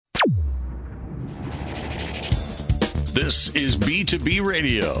This is B2B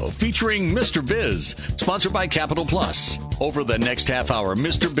Radio, featuring Mr. Biz, sponsored by Capital Plus. Over the next half hour,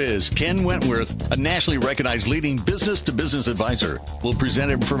 Mr. Biz, Ken Wentworth, a nationally recognized leading business-to-business advisor, will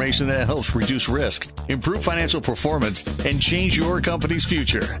present information that helps reduce risk, improve financial performance, and change your company's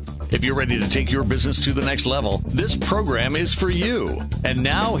future. If you're ready to take your business to the next level, this program is for you. And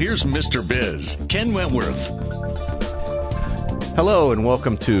now, here's Mr. Biz, Ken Wentworth. Hello, and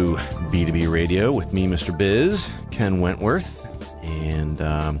welcome to B2B Radio with me, Mr. Biz, Ken Wentworth. And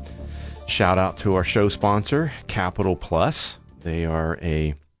shout out to our show sponsor, Capital Plus. They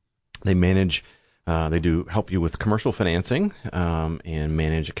do help you with commercial financing and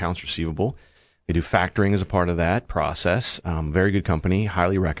manage accounts receivable. They do factoring as a part of that process. Very good company,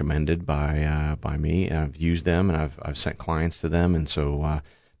 highly recommended by me. I've used them and I've sent clients to them, and so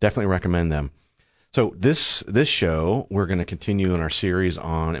definitely recommend them. So this show, we're going to continue in our series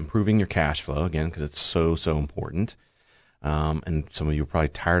on improving your cash flow, again, because it's so important. And some of you are probably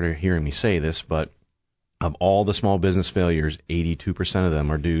tired of hearing me say this, but of all the small business failures, 82% of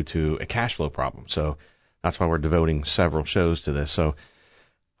them are due to a cash flow problem. So that's why we're devoting several shows to this. So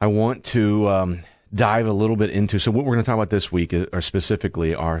I want to dive a little bit into, so what we're going to talk about this week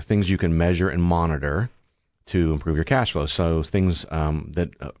specifically are things you can measure and monitor to improve your cash flow. So things that,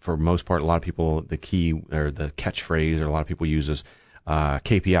 for most part, a lot of people, the key or the catchphrase or a lot of people use is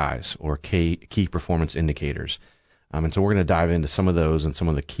KPIs or key performance indicators. And so we're going to dive into some of those and some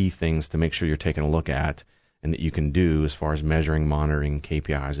of the key things to make sure you're taking a look at and that you can do as far as measuring, monitoring,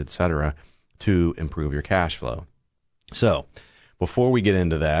 KPIs, etc., to improve your cash flow. So before we get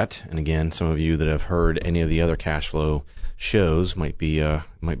into that, and again, some of you that have heard any of the other cash flow shows might be a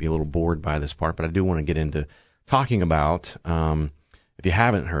little bored by this part, but I do want to get into talking about, if you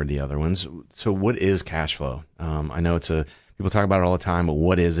haven't heard the other ones, so what is cash flow? I know people talk about it all the time, but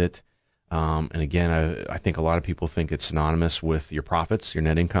what is it? And again, I think a lot of people think it's synonymous with your profits, your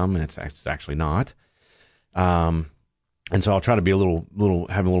net income, and it's actually not. And so I'll try to be have a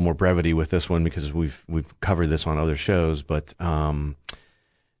little more brevity with this one because we've covered this on other shows, but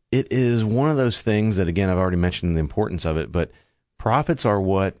it is one of those things that, again, I've already mentioned the importance of it, but profits are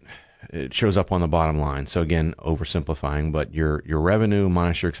what it shows up on the bottom line. So again, oversimplifying, but your revenue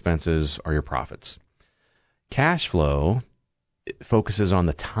minus your expenses are your profits. Cash flow focuses on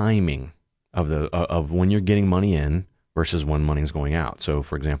the timing of when you're getting money in versus when money's going out. So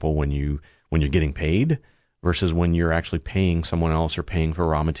for example, when you're getting paid versus when you're actually paying someone else or paying for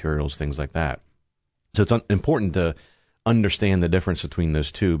raw materials, things like that. So it's important to understand the difference between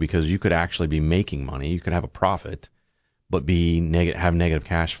those two, because you could actually be making money, you could have a profit, but have negative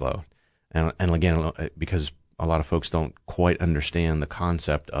cash flow. And again, because a lot of folks don't quite understand the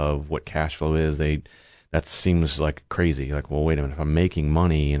concept of what cash flow is, that seems like crazy. Like, well, wait a minute, if I'm making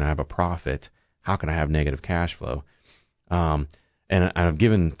money and I have a profit, how can I have negative cash flow? And I've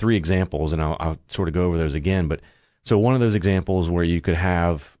given 3 examples, and I'll sort of go over those again, but so one of those examples where you could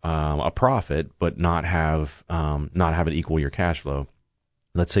have a profit but not have it equal your cash flow.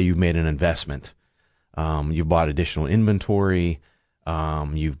 Let's say you've made an investment. You've bought additional inventory.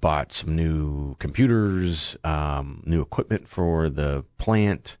 You've bought some new computers, new equipment for the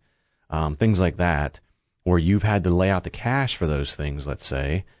plant, things like that, where you've had to lay out the cash for those things, let's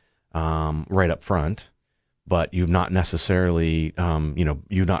say, right up front. But you've not necessarily,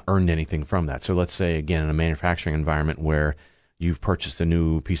 you've not earned anything from that. So let's say, again, in a manufacturing environment where you've purchased a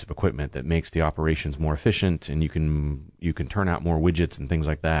new piece of equipment that makes the operations more efficient, and you can turn out more widgets and things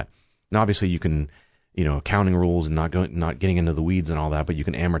like that. And obviously, you can, accounting rules and not getting into the weeds and all that, but you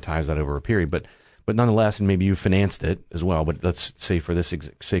can amortize that over a period. But nonetheless, and maybe you financed it as well. But let's say, for this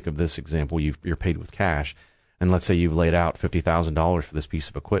sake of this example, you're paid with cash, and let's say you've laid out $50,000 for this piece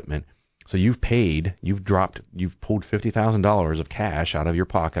of equipment. So you've pulled $50,000 of cash out of your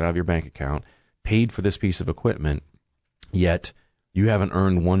pocket, out of your bank account, paid for this piece of equipment, yet you haven't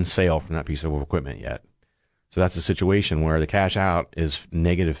earned one sale from that piece of equipment yet. So that's a situation where the cash out is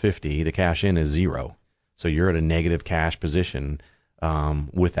negative 50, the cash in is 0. So you're at a negative cash position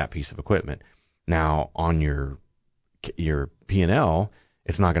with that piece of equipment. Now, on your P&L,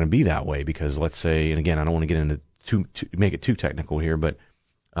 it's not going to be that way, because let's say, and again, I don't want to get into to make it too technical here, but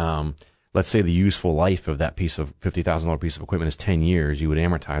let's say the useful life of that $50,000 piece of equipment is 10 years. You would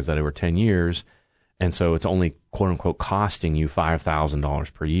amortize that over 10 years. And so it's only, quote unquote, costing you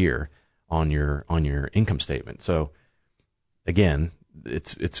 $5,000 per year on your income statement. So again,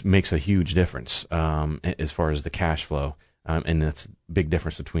 it makes a huge difference as far as the cash flow. And that's a big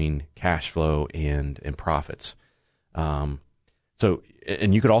difference between cash flow and profits. So,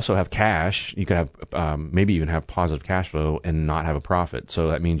 and you could also have cash. You could have maybe even have positive cash flow and not have a profit. So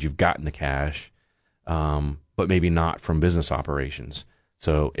that means you've gotten the cash, but maybe not from business operations.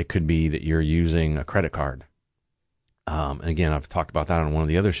 So it could be that you're using a credit card. And again, I've talked about that on one of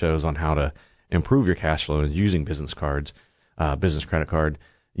the other shows on how to improve your cash flow using business cards, business credit card.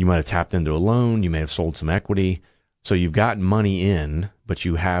 You might have tapped into a loan. You may have sold some equity. So you've gotten money in, but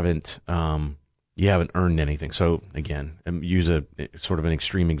you haven't earned anything. So again, use a sort of an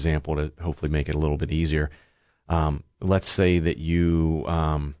extreme example to hopefully make it a little bit easier. Let's say that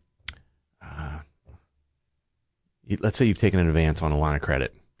let's say you've taken an advance on a line of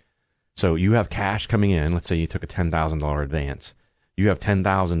credit. So you have cash coming in. Let's say you took a $10,000 advance. You have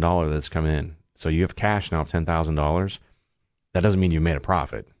 $10,000 that's come in. So you have cash now of $10,000. That doesn't mean you made a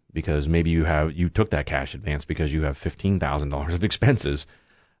profit, because maybe you took that cash advance because you have $15,000 of expenses.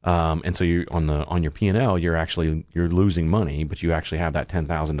 And so you on your P&L, you're losing money, but you actually have that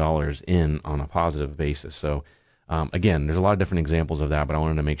 $10,000 in on a positive basis. So again, there's a lot of different examples of that, but I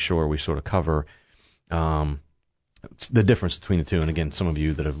wanted to make sure we sort of cover the difference between the two. And again, some of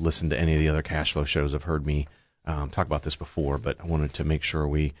you that have listened to any of the other cash flow shows have heard me talk about this before, but I wanted to make sure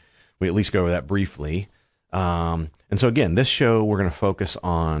we at least go over that briefly. And so again, this show, we're going to focus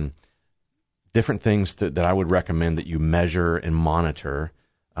on different things that I would recommend that you measure and monitor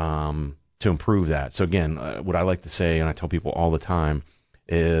to improve that. So again, what I like to say, and I tell people all the time,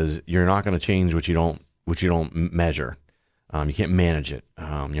 is you're not going to change what you don't measure. You can't manage it.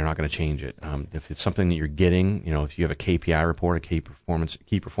 You're not going to change it. If it's something that you're getting, if you have a KPI report, a key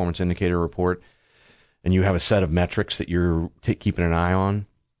performance indicator report, and you have a set of metrics that you're keeping an eye on,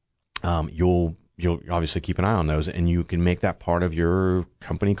 you'll obviously keep an eye on those, and you can make that part of your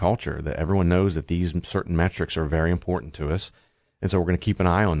company culture, that everyone knows that these certain metrics are very important to us. And so we're going to keep an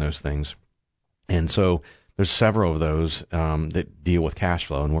eye on those things. And so there's several of those that deal with cash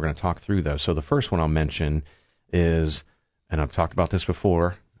flow, and we're going to talk through those. So the first one I'll mention is, and I've talked about this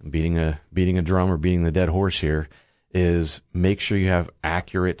before, beating a drum or beating the dead horse here, is make sure you have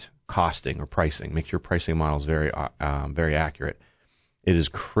accurate costing or pricing. Make sure your pricing model is very accurate. It is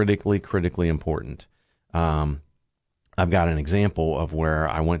critically important. I've got an example of where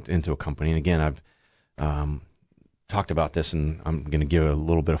I went into a company, and again, I've talked about this, and I'm going to give a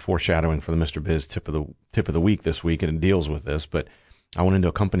little bit of foreshadowing for the Mr. Biz tip of the week this week, and it deals with this. But I went into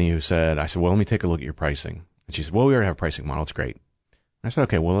a company I said, well, let me take a look at your pricing. And she said, well, we already have a pricing model. It's great. And I said,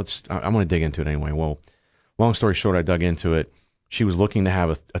 okay, well, I'm going to dig into it anyway. Well, long story short, I dug into it. She was looking to have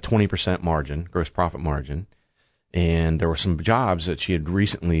a 20% margin, gross profit margin. And there were some jobs that she had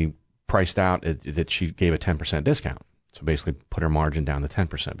recently priced out that she gave a 10% discount. So basically put her margin down to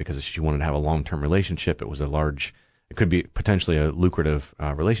 10% because she wanted to have a long-term relationship. It could be potentially a lucrative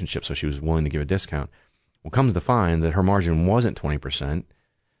relationship, so she was willing to give a discount. Well, comes to find that her margin wasn't 20%.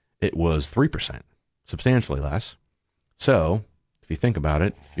 It was 3%, substantially less. So if you think about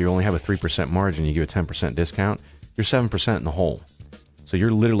it, if you only have a 3% margin, you give a 10% discount, you're 7% in the hole. So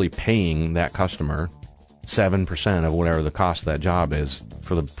you're literally paying that customer 7% of whatever the cost of that job is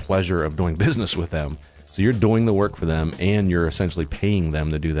for the pleasure of doing business with them. So you're doing the work for them, and you're essentially paying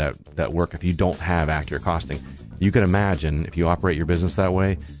them to do that work if you don't have accurate costing. You can imagine if you operate your business that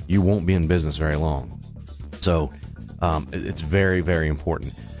way, you won't be in business very long. So it's very, very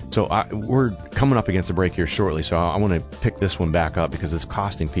important. So we're coming up against a break here shortly, so I want to pick this one back up because this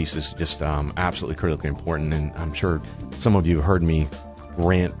costing piece is just absolutely critically important, and I'm sure some of you have heard me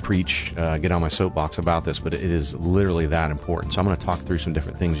rant, preach, get on my soapbox about this, but it is literally that important. So I'm going to talk through some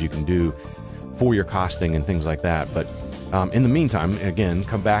different things you can do for your costing and things like that. But in the meantime, again,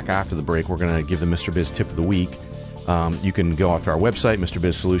 come back after the break. We're going to give the Mr. Biz tip of the week. You can go out to our website,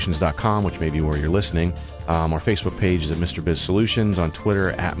 MrBizSolutions.com, which may be where you're listening. Our Facebook page is at Mr. Biz Solutions, on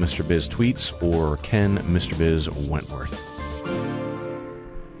Twitter at Mr. Biz Tweets, or Ken Mr. Biz Wentworth.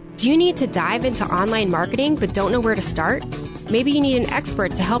 Do you need to dive into online marketing but don't know where to start? Maybe you need an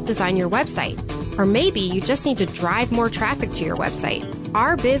expert to help design your website. Or maybe you just need to drive more traffic to your website.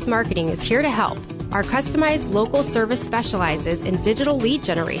 Our Biz Marketing is here to help. Our customized local service specializes in digital lead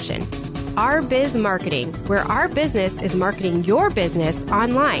generation. Our Biz Marketing, where our business is marketing your business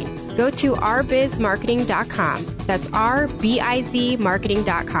online. Go to ourbizmarketing.com. That's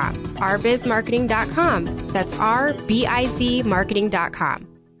ourbizmarketing.com. ourbizmarketing.com. That's ourbizmarketing.com.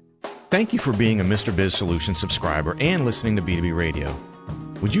 Thank you for being a Mr. Biz Solutions subscriber and listening to B2B Radio.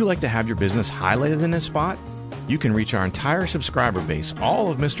 Would you like to have your business highlighted in this spot? You can reach our entire subscriber base,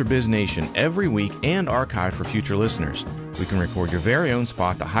 all of Mr. Biz Nation, every week and archive for future listeners. We can record your very own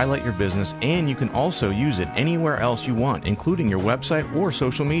spot to highlight your business, and you can also use it anywhere else you want, including your website or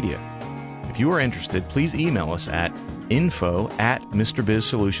social media. If you are interested, please email us at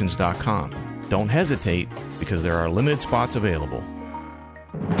info@MrBizSolutions.com. Don't hesitate, because there are limited spots available.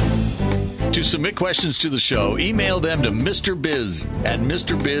 To submit questions to the show, email them to Mr. Biz at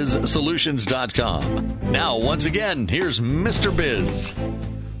MrBizSolutions.com. Now, once again, here's Mr. Biz.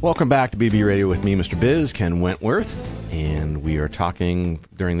 Welcome back to BB Radio with me, Mr. Biz, Ken Wentworth, and we are talking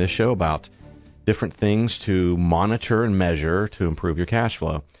during this show about different things to monitor and measure to improve your cash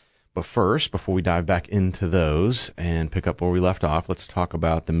flow. But first, before we dive back into those and pick up where we left off, let's talk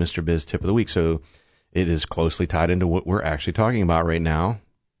about the Mr. Biz tip of the week. So it is closely tied into what we're actually talking about right now.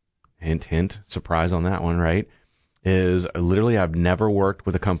 Hint, hint, surprise on that one, right? Is literally I've never worked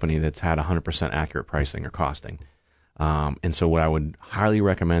with a company that's had 100% accurate pricing or costing. And so what I would highly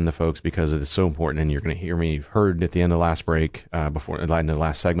recommend to folks, because it is so important, and you're going to hear me, you've heard at the end of the last break, before the end of the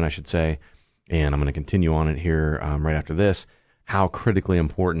last segment, I should say, and I'm going to continue on it here right after this, how critically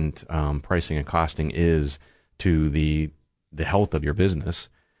important pricing and costing is to the health of your business.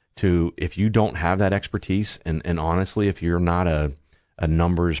 To if you don't have that expertise, and honestly, if you're not a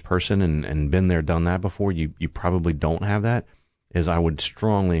numbers person and been there, done that before, you probably don't have that, is I would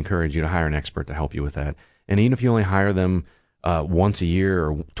strongly encourage you to hire an expert to help you with that. And even if you only hire them once a year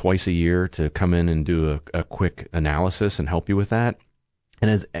or twice a year to come in and do a quick analysis and help you with that,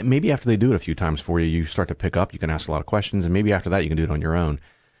 and maybe after they do it a few times for you, you start to pick up, you can ask a lot of questions, and maybe after that you can do it on your own.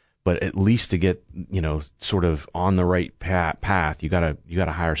 But at least to get, sort of on the right path, you gotta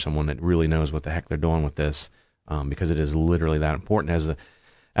hire someone that really knows what the heck they're doing with this, because it is literally that important.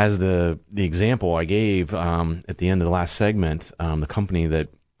 As the example I gave at the end of the last segment, the company that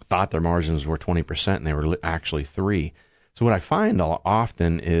thought their margins were 20% and they were actually 3%. So what I find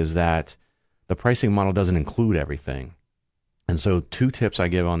often is that the pricing model doesn't include everything. And so 2 tips I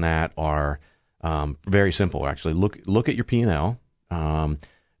give on that are very simple, actually. Look at your P&L. And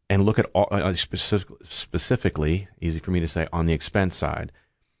look at all, specifically, easy for me to say, on the expense side,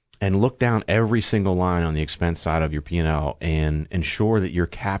 and look down every single line on the expense side of your P&L and ensure that you're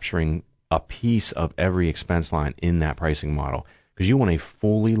capturing a piece of every expense line in that pricing model, because you want a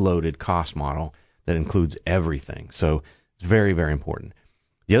fully loaded cost model that includes everything. So it's very, very important.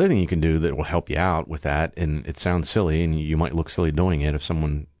 The other thing you can do that will help you out with that, and it sounds silly, and you might look silly doing it if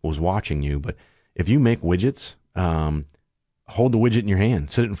someone was watching you, but if you make widgets, hold the widget in your hand,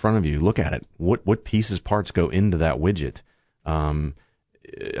 sit it in front of you, look at it. What pieces, parts go into that widget?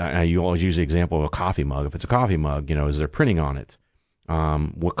 You always use the example of a coffee mug. If it's a coffee mug, is there printing on it?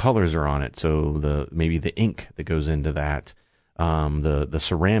 What colors are on it? So maybe the ink that goes into that, the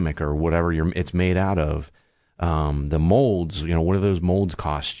ceramic or whatever it's made out of, the molds. What do those molds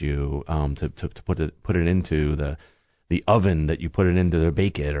cost you to put it into the oven that you put it into to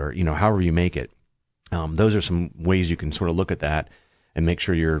bake it, or however you make it. Those are some ways you can sort of look at that and make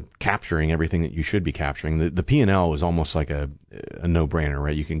sure you're capturing everything that you should be capturing. The P&L is almost like a no-brainer,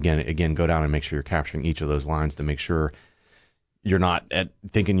 right? You can again go down and make sure you're capturing each of those lines to make sure you're not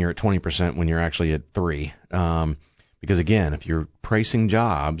thinking you're at 20% when you're actually at 3%. Because again, if you're pricing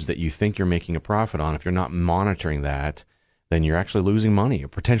jobs that you think you're making a profit on, if you're not monitoring that, then you're actually losing money, or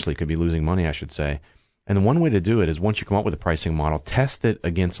potentially could be losing money, I should say. And the one way to do it is, once you come up with a pricing model, test it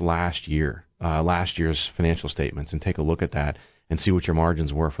against last year's financial statements, and take a look at that and see what your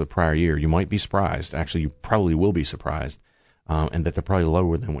margins were for the prior year. You might be surprised. Actually, you probably will be surprised, and that they're probably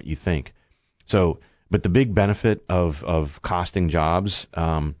lower than what you think. So, but the big benefit of costing jobs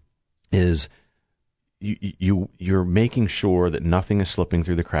is you're making sure that nothing is slipping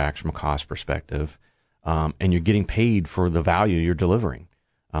through the cracks from a cost perspective, and you're getting paid for the value you're delivering.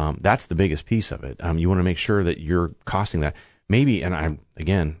 That's the biggest piece of it. You want to make sure that you're costing that. Maybe, and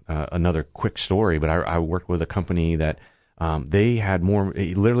another quick story, but I worked with a company that they had more.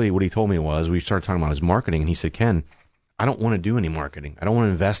 Literally, what he told me was, we started talking about his marketing, and he said, "Ken, I don't want to do any marketing. I don't want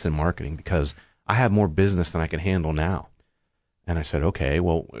to invest in marketing because I have more business than I can handle now." And I said, "Okay,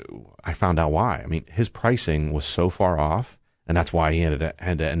 well," I found out why. I mean, his pricing was so far off, and that's why he had to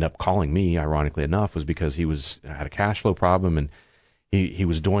end up calling me. Ironically enough, was because he had a cash flow problem, and he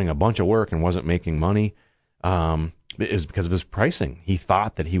was doing a bunch of work and wasn't making money. It was because of his pricing. He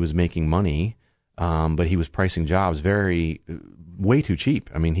thought that he was making money, but he was pricing jobs way too cheap.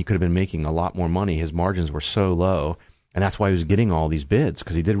 I mean, he could have been making a lot more money. His margins were so low, and that's why he was getting all these bids,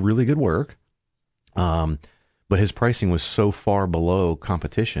 because he did really good work. But his pricing was so far below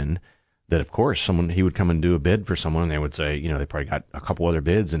competition that, of course, he would come and do a bid for someone, and they would say, they probably got a couple other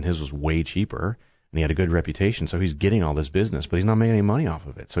bids, and his was way cheaper, and he had a good reputation. So he's getting all this business, but he's not making any money off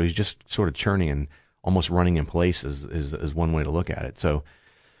of it. So he's just sort of churning and almost running in place is one way to look at it. So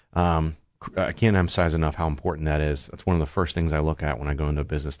I can't emphasize enough how important that is. That's one of the first things I look at when I go into a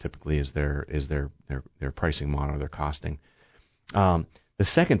business. Typically, is their pricing model, their costing. The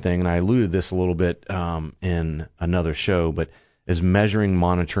second thing, and I alluded this a little bit in another show, but is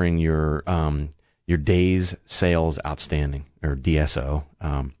monitoring your days sales outstanding, or DSO.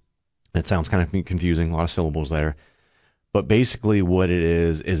 It sounds kind of confusing, a lot of syllables there. But basically what it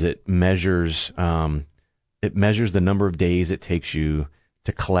is it measures the number of days it takes you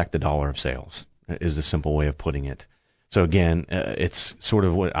to collect $1 of sales, is the simple way of putting it. So again, it's sort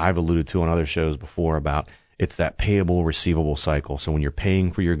of what I've alluded to on other shows before about it's that payable receivable cycle. So when you're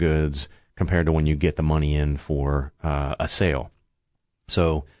paying for your goods compared to when you get the money in for a sale.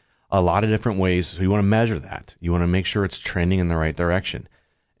 So a lot of different ways. So you want to measure that. You want to make sure it's trending in the right direction.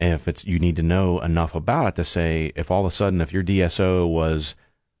 And if you need to know enough about it to say, if all of a sudden, if your DSO was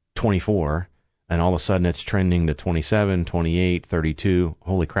 24 and all of a sudden it's trending to 27, 28, 32,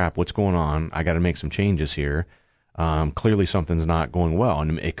 holy crap, what's going on? I got to make some changes here. Clearly something's not going well.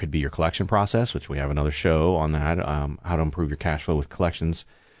 And it could be your collection process, which we have another show on that, how to improve your cash flow with collections,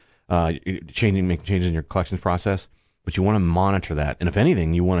 making changes in your collections process. But you want to monitor that. And if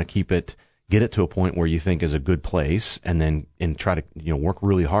anything, you want to get it to a point where you think is a good place, and try to work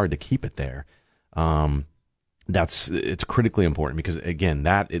really hard to keep it there. It's critically important, because again,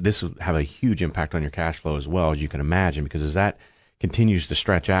 this will have a huge impact on your cash flow as well, as you can imagine, because as that continues to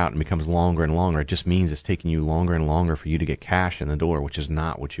stretch out and becomes longer and longer, it just means it's taking you longer and longer for you to get cash in the door, which is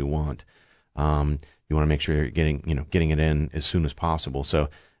not what you want. You want to make sure you're getting it in as soon as possible. So,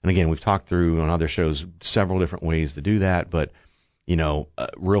 and again, we've talked through on other shows several different ways to do that, but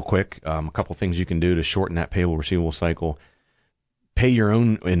real quick, a couple things you can do to shorten that payable receivable cycle. Pay your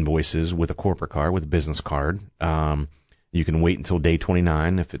own invoices with a corporate card, with a business card. You can wait until day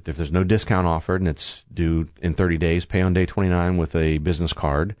 29. If there's no discount offered and it's due in 30 days, pay on day 29 with a business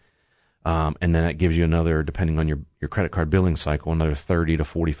card. And then that gives you another, depending on your credit card billing cycle, another 30 to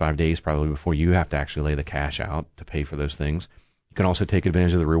 45 days probably before you have to actually lay the cash out to pay for those things. You can also take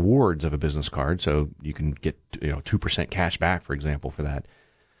advantage of the rewards of a business card, so you can get 2% cash back, for example, for that.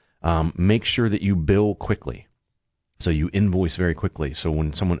 Make sure that you bill quickly, so you invoice very quickly. So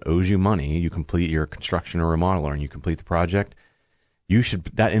when someone owes you money, you complete your construction or remodeler and you complete the project,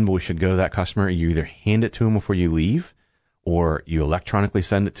 that invoice should go to that customer. You either hand it to them before you leave, or you electronically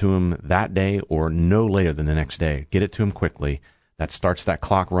send it to them that day, or no later than the next day. Get it to them quickly. That starts that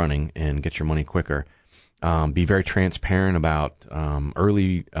clock running and gets your money quicker. Be very transparent about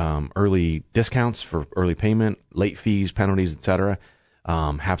early discounts for early payment, late fees, penalties, etc.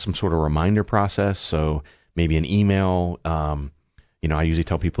 Have some sort of reminder process. So maybe an email. I usually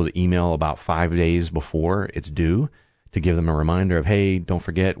tell people to email about 5 days before it's due to give them a reminder of, hey, don't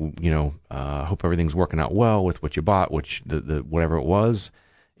forget. Hope everything's working out well with what you bought, which the whatever it was,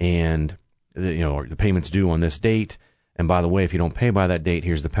 and the payment's due on this date. And by the way, if you don't pay by that date,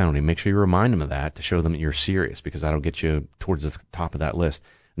 here's the penalty. Make sure you remind them of that to show them that you're serious, because that'll get you towards the top of that list.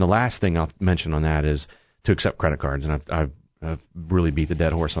 And the last thing I'll mention on that is to accept credit cards. And I've really beat the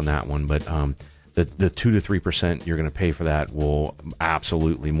dead horse on that one. But the 2 to 3% you're going to pay for that will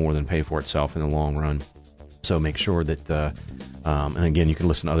absolutely more than pay for itself in the long run. So make sure that, and again, you can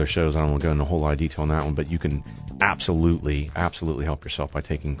listen to other shows. I don't want to go into a whole lot of detail on that one, but you can absolutely help yourself by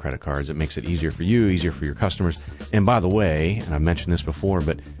taking credit cards. It makes it easier for you, easier for your customers. And by the way, and I've mentioned this before,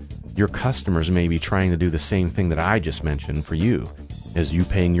 but your customers may be trying to do the same thing that I just mentioned for you, as you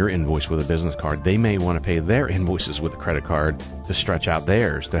paying your invoice with a business card. They may want to pay their invoices with a credit card to stretch out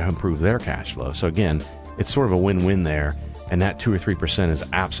theirs, to improve their cash flow. So again, it's sort of a win-win there. And that 2 or 3% is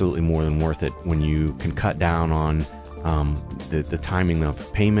absolutely more than worth it when you can cut down on the timing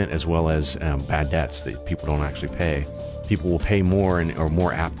of payment, as well as bad debts that people don't actually pay. People will pay more and are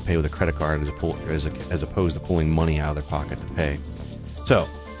more apt to pay with a credit card as opposed to pulling money out of their pocket to pay. So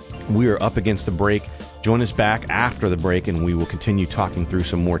we are up against the break. Join us back after the break, and we will continue talking through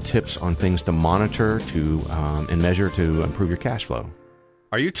some more tips on things to monitor and measure to improve your cash flow.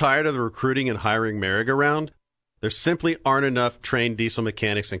 Are you tired of the recruiting and hiring merry-go-round? There simply aren't enough trained diesel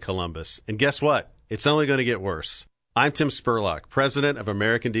mechanics in Columbus. And guess what? It's only going to get worse. I'm Tim Spurlock, president of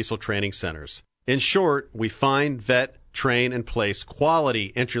American Diesel Training Centers. In short, we find, vet, train, and place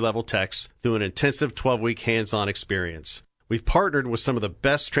quality entry-level techs through an intensive 12-week hands-on experience. We've partnered with some of the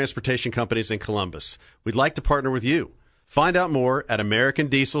best transportation companies in Columbus. We'd like to partner with you. Find out more at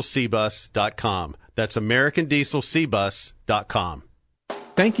AmericanDieselCBus.com. That's AmericanDieselCBus.com.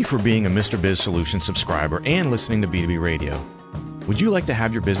 Thank you for being a Mr. Biz Solutions subscriber and listening to B2B Radio. Would you like to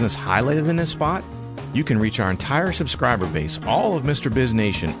have your business highlighted in this spot? You can reach our entire subscriber base, all of Mr. Biz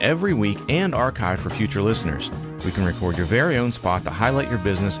Nation, every week and archive for future listeners. We can record your very own spot to highlight your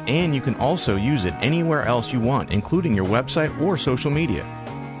business, and you can also use it anywhere else you want, including your website or social media.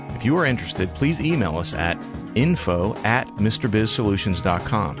 If you are interested, please email us at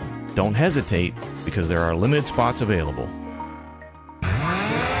info@MrBizSolutions.com. Don't hesitate, because there are limited spots available.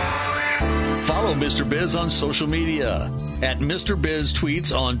 Follow Mr. Biz on social media at Mr. Biz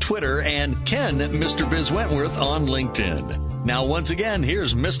Tweets on Twitter and Ken Mr. Biz Wentworth on LinkedIn. Now, once again,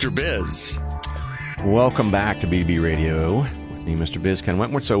 here's Mr. Biz. Welcome back to BB Radio with me, Mr. Biz, Ken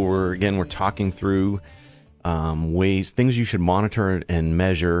Wentworth. So we're talking through things you should monitor and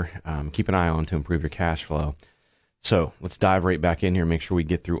measure, keep an eye on to improve your cash flow. So let's dive right back in here and make sure we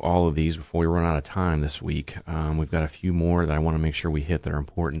get through all of these before we run out of time this week. We've got a few more that I want to make sure we hit that are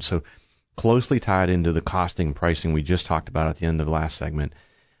important. So closely tied into the costing and pricing we just talked about at the end of the last segment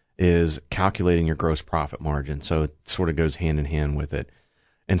is calculating your gross profit margin. So it sort of goes hand in hand with it.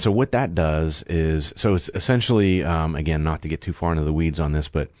 And so what that does is, so it's essentially, again, not to get too far into the weeds on this,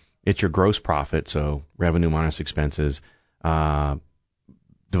 but it's your gross profit, so revenue minus expenses, divided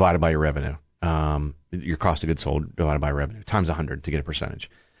by your revenue. Your cost of goods sold divided by revenue times 100 to get a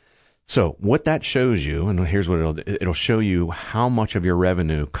percentage. So what that shows you, and here's what it'll show you how much of your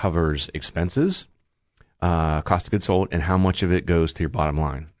revenue covers expenses, cost of goods sold, and how much of it goes to your bottom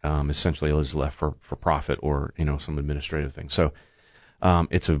line. Essentially is left for profit or, some administrative thing. So,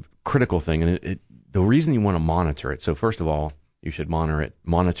 it's a critical thing. And the reason you want to monitor it. So first of all, you should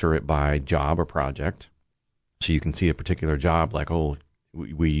monitor it by job or project. So you can see a particular job like,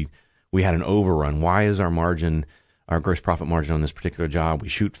 we had an overrun. Why is our gross profit margin on this particular job? We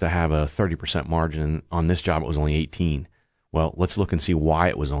shoot to have a 30% margin. On this job, it was only 18. Well, let's look and see why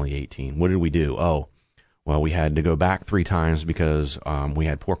it was only 18. What did we do? We had to go back 3 times because we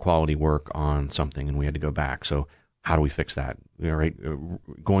had poor quality work on something and we had to go back. So how do we fix that? Right?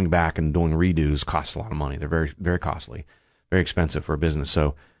 Going back and doing redos costs a lot of money. They're very, very costly, very expensive for a business.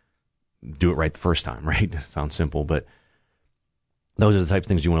 So do it right the first time, right? Sounds simple, but those are the type of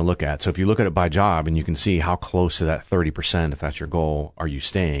things you want to look at. So if you look at it by job and you can see how close to that 30%, if that's your goal, are you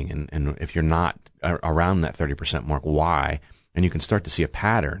staying? And if you're not around that 30% mark, why? And you can start to see a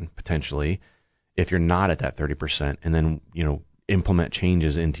pattern potentially if you're not at that 30%, and then, implement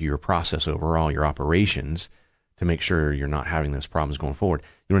changes into your process overall, your operations, to make sure you're not having those problems going forward.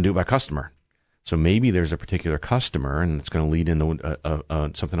 You want to do it by customer. So maybe there's a particular customer, and it's going to lead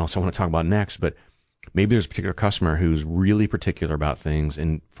into something else I want to talk about next, but maybe there's a particular customer who's really particular about things,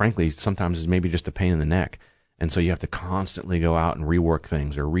 and frankly, sometimes is maybe just a pain in the neck. And so you have to constantly go out and rework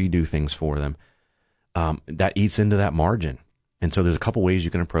things or redo things for them. That eats into that margin. And so there's a couple ways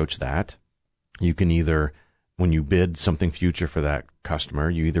you can approach that. You can either, when you bid something future for that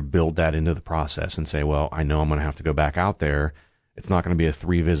customer, you either build that into the process and say, well, I know I'm going to have to go back out there. It's not going to be a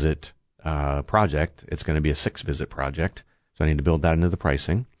 3-visit project. It's going to be a 6-visit project. So I need to build that into the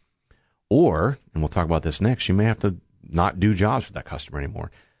pricing. Or, and we'll talk about this next, you may have to not do jobs for that customer anymore.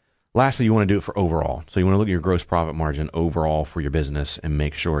 Lastly, you want to do it for overall. So you want to look at your gross profit margin overall for your business and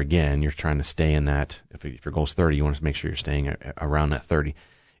make sure, again, you're trying to stay in that. If your goal is 30, you want to make sure you're staying around that 30.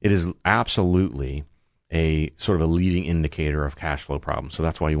 It is absolutely a sort of a leading indicator of cash flow problems. So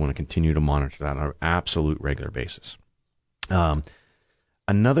that's why you want to continue to monitor that on an absolute regular basis.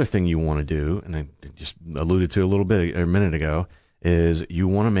 Another thing you want to do, and I just alluded to a minute ago, is you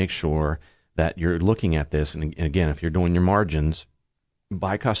want to make sure that you're looking at this. And again, if you're doing your margins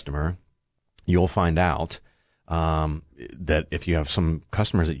by customer, you'll find out that if you have some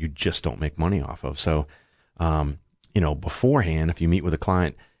customers that you just don't make money off of. So, beforehand, if you meet with a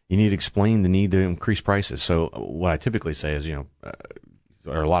client, you need to explain the need to increase prices. So what I typically say is,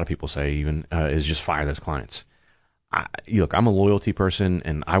 or a lot of people say even, is just fire those clients. Look, I'm a loyalty person,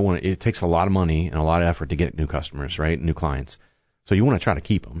 and it takes a lot of money and a lot of effort to get new customers, right? New clients. So you want to try to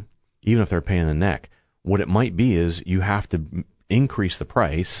keep them, even if they're a pain in the neck. What it might be is you have to increase the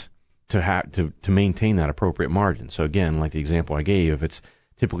price to maintain that appropriate margin. So again, like the example I gave, if it's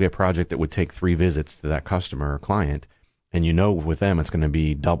typically a project that would take 3 visits to that customer or client, and with them it's going to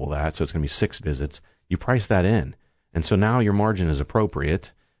be double that, so it's going to be 6 visits, you price that in. And so now your margin is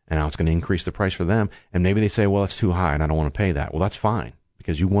appropriate, and now it's going to increase the price for them. And maybe they say, well, it's too high and I don't want to pay that. Well, that's fine,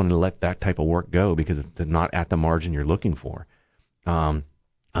 because you want to let that type of work go because it's not at the margin you're looking for.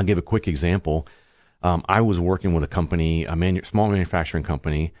 I'll give a quick example. I was working with a company, small manufacturing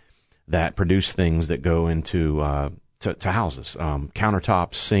company that produced things that go into to houses,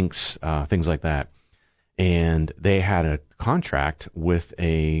 countertops, sinks, things like that. And they had a contract with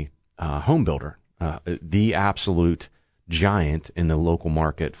a home builder, the absolute giant in the local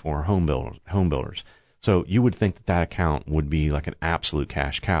market for home builders. So you would think that account would be like an absolute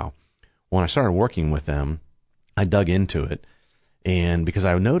cash cow. When I started working with them, I dug into it. And because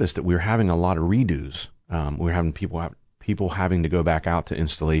I noticed that we were having a lot of redos, we were having people having to go back out to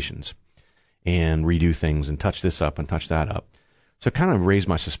installations and redo things and touch this up and touch that up. So it kind of raised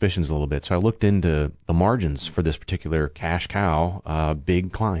my suspicions a little bit. So I looked into the margins for this particular cash cow,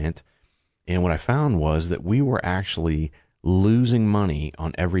 big client, And what I found was that we were actually losing money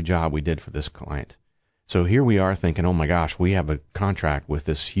on every job we did for this client. So here we are thinking, oh my gosh, we have a contract with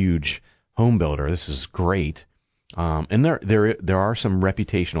this huge home builder. This is great. And there are some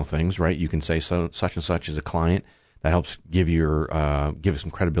reputational things, right? You can say such and such is a client. That helps give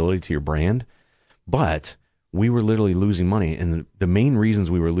some credibility to your brand. But we were literally losing money. And the main reasons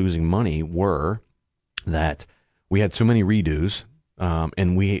we were losing money were that we had so many redos,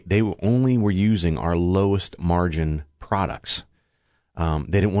 and they only were using our lowest margin products.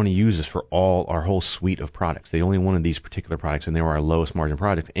 They didn't want to use us for our whole suite of products. They only wanted these particular products, and they were our lowest margin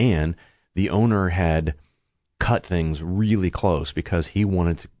product. And the owner had cut things really close because he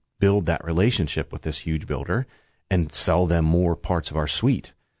wanted to build that relationship with this huge builder and sell them more parts of our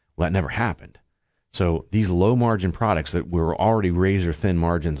suite. Well, that never happened. So these low margin products that we were already razor thin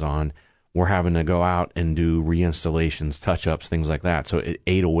margins on, we're having to go out and do reinstallations, touch-ups, things like that. So it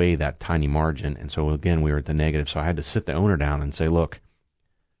ate away that tiny margin. And so again, we were at the negative. So I had to sit the owner down and say, look,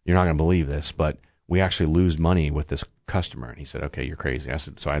 you're not going to believe this, but we actually lose money with this customer. And he said, okay, you're crazy.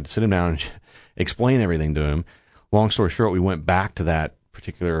 So I had to sit him down and explain everything to him. Long story short, we went back to that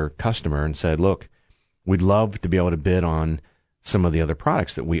particular customer and said, look, we'd love to be able to bid on some of the other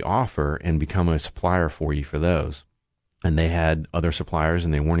products that we offer and become a supplier for you for those. And they had other suppliers,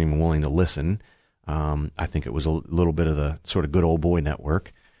 and they weren't even willing to listen. I think it was a little bit of the sort of good old boy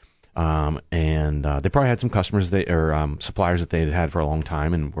network. And they probably had some customers suppliers that they had had for a long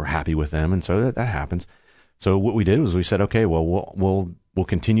time and were happy with them. And so that happens. So what we did was we said, okay, well, we'll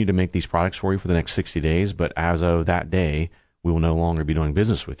continue to make these products for you for the next 60 days. But as of that day, we will no longer be doing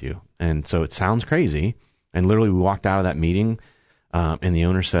business with you. And so it sounds crazy. And literally we walked out of that meeting, and the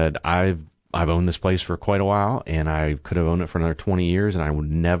owner said, I've owned this place for quite a while, and I could have owned it for another 20 years, and I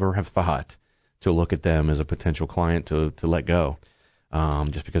would never have thought to look at them as a potential client to let go,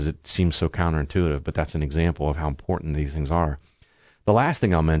 just because it seems so counterintuitive. But that's an example of how important these things are. The last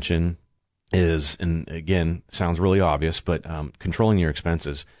thing I'll mention is, and again, sounds really obvious, but controlling your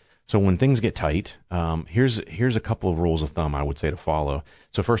expenses. So when things get tight, here's a couple of rules of thumb I would say to follow.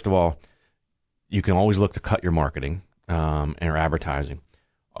 So first of all, you can always look to cut your marketing or advertising.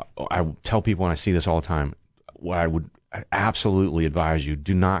 I tell people, and I see this all the time, what I would absolutely advise you,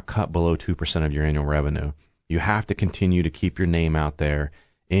 do not cut below 2% of your annual revenue. You have to continue to keep your name out there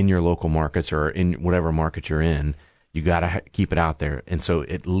in your local markets or in whatever market you're in. You got to keep it out there. And so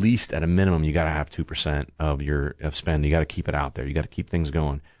at least at a minimum, you got to have 2% of spend. You got to keep it out there. You got to keep things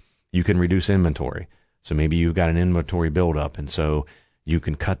going. You can reduce inventory. So maybe you've got an inventory buildup, and so you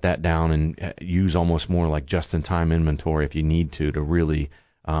can cut that down and use almost more like just-in-time inventory if you need to really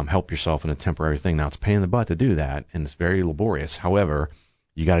help yourself in a temporary thing. Now, it's a pain in the butt to do that, and it's very laborious. However,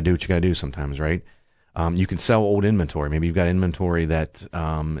 you got to do what you got to do sometimes, right? You can sell old inventory. Maybe you've got inventory that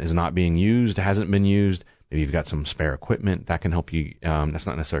is not being used, hasn't been used. Maybe you've got some spare equipment. That can help you. That's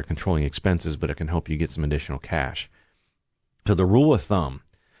not necessarily controlling expenses, but it can help you get some additional cash. So the rule of thumb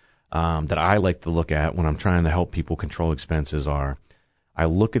that I like to look at when I'm trying to help people control expenses are, I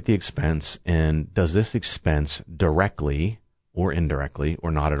look at the expense, and does this expense directly or indirectly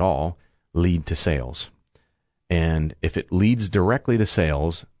or not at all lead to sales? And if it leads directly to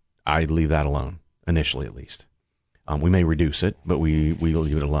sales, I'd leave that alone, initially at least. We may reduce it, but we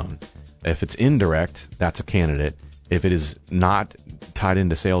leave it alone. If it's indirect, that's a candidate. If it is not tied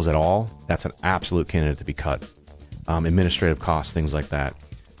into sales at all, that's an absolute candidate to be cut. Administrative costs, things like that.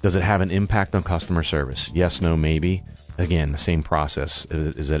 Does it have an impact on customer service? Yes, no, maybe. Again, the same process.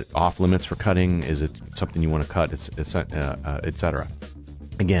 Is it off limits for cutting? Is it something you want to cut, et cetera?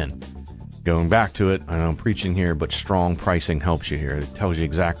 Again, going back to it, I know I'm preaching here, but strong pricing helps you here. It tells you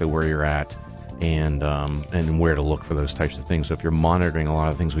exactly where you're at and where to look for those types of things. So if you're monitoring a lot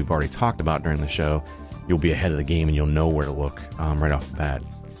of things we've already talked about during the show, you'll be ahead of the game and you'll know where to look right off the bat.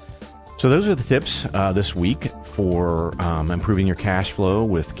 So those are the tips this week for improving your cash flow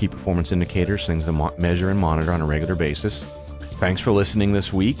with key performance indicators, things to measure and monitor on a regular basis. Thanks for listening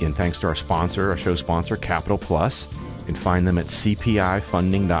this week, and thanks to our sponsor, our show sponsor, Capital Plus. You can find them at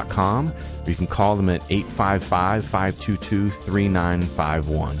cpifunding.com, or you can call them at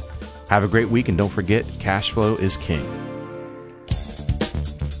 855-522-3951. Have a great week, and don't forget, cash flow is king.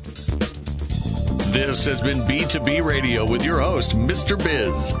 This has been B2B Radio with your host, Mr.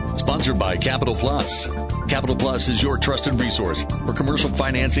 Biz, sponsored by Capital Plus. Capital Plus is your trusted resource for commercial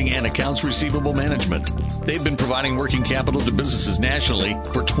financing and accounts receivable management. They've been providing working capital to businesses nationally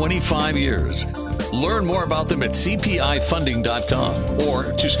for 25 years. Learn more about them at cpifunding.com,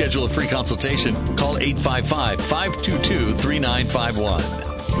 or to schedule a free consultation, call 855-522-3951.